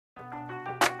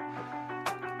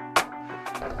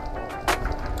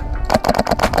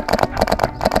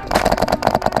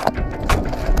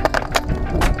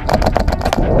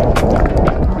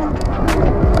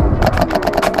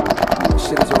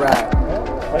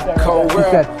Cold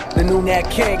world, the new Nat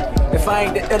King. If I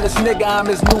ain't the illest nigga, I'm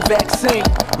his new vaccine.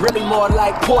 Really more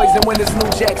like poison when this new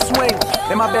jack swing.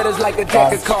 And my bet is like a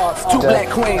deck of cards, 2 black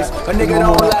queens. A nigga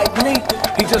don't like me,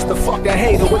 he just a fucking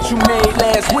hater. What you made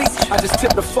last week, I just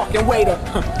tipped the fucking waiter.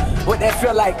 What that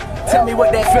feel like? Tell me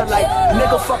what that feel like.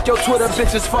 Nigga, fuck your Twitter,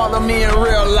 bitches follow me in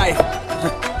real life.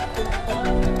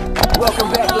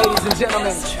 Welcome back, ladies and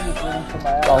gentlemen,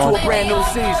 to a brand new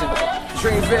season.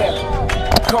 Dreamville,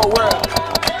 cold world.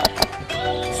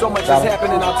 So much has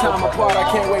happened in our time apart. I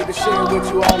can't wait to share it with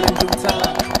you all in due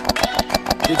time.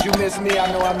 Did you miss me?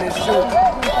 I know I missed you.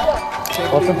 Can't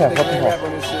believe this nigga ain't rap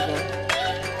on this shit, man.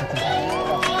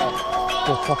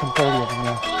 There's fucking 30 of them,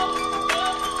 yeah.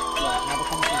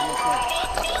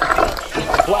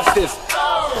 Watch this.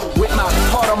 With my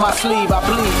heart on my sleeve, I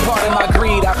bleed. Pardon my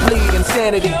greed, I plead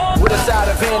insanity. With a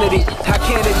side of vanity, how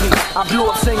can it be? I blew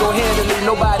up single-handedly,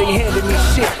 nobody handed me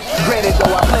shit. Granted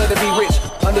though, I plan to be rich,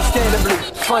 understandably.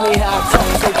 Funny how I talk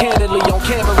so candidly on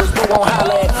cameras, but won't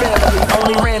holler at family.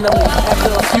 Only randomly,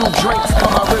 after a few drinks,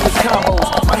 come my realest combos.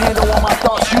 My handle on my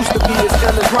thoughts used to be as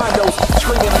ill as rondos.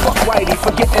 Screaming fuck Whitey,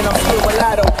 forgetting I'm still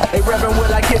mulatto. Hey Reverend,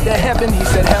 will I get to heaven? He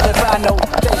said, hell if I know.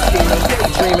 Day scheming,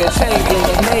 daydreaming, chain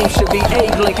blinking. Name should be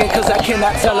Abe Lincoln, cause I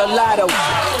cannot tell a lotto.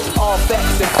 All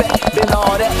facts in fact, been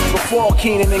all that before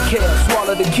Keenan and Kel.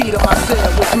 Swallow the key to my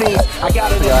cell, which means I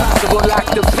got it impossible lock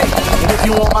to pick. And if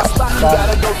you want my spot, you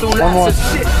gotta go through lots of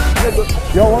shit, nigga.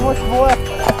 Yo, one more to the left.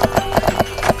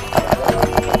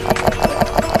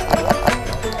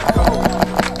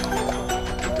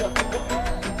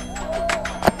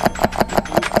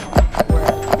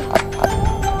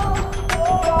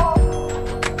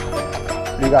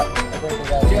 What do you got?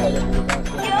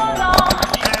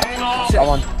 That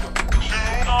one.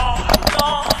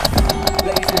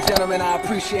 Ladies and gentlemen, I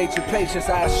appreciate your patience,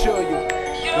 I assure you.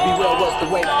 It'll be well worth the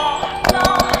wait.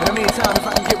 In the meantime, if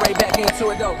I can get right back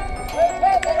into it though.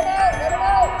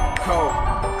 Cold.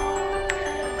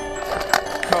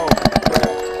 Cold.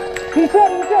 He's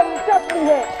definitely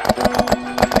hit.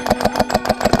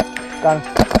 Got him.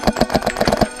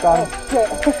 Got him.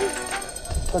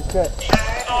 Good shit.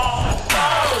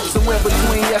 Somewhere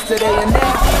between yesterday and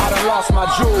now, I done lost my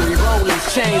jewelry, rollies,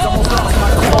 chains, almost lost my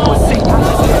core. See, I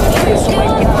just got a kid, so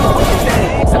ain't got a fucking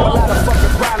thing. Except a lot of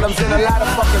fucking problems and a lot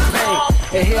of fucking pain.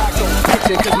 And here I go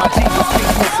pitching, cause my Jesus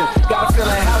keeps missing. Got a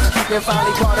feeling housekeeping,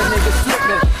 finally caught a nigga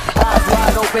slipping. Eyes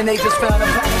wide open, they just found a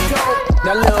pack of gold.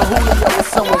 Now little Julio is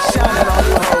somewhere shining on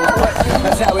you hoes, but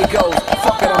that's how it goes.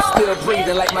 Fuck it, I'm still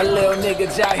breathing like my little nigga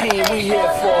Jaheem. We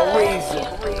here for a reason.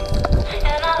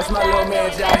 That's my little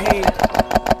man Jaheem.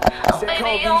 I said,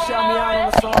 Cole, can you shout me out on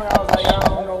the song? I was like, I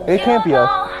don't know. It can't be us.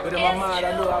 But in my mind, I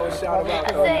knew I would shout about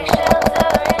Cole.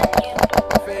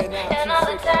 Fair now,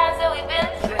 2-6.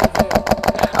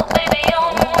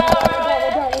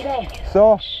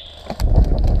 So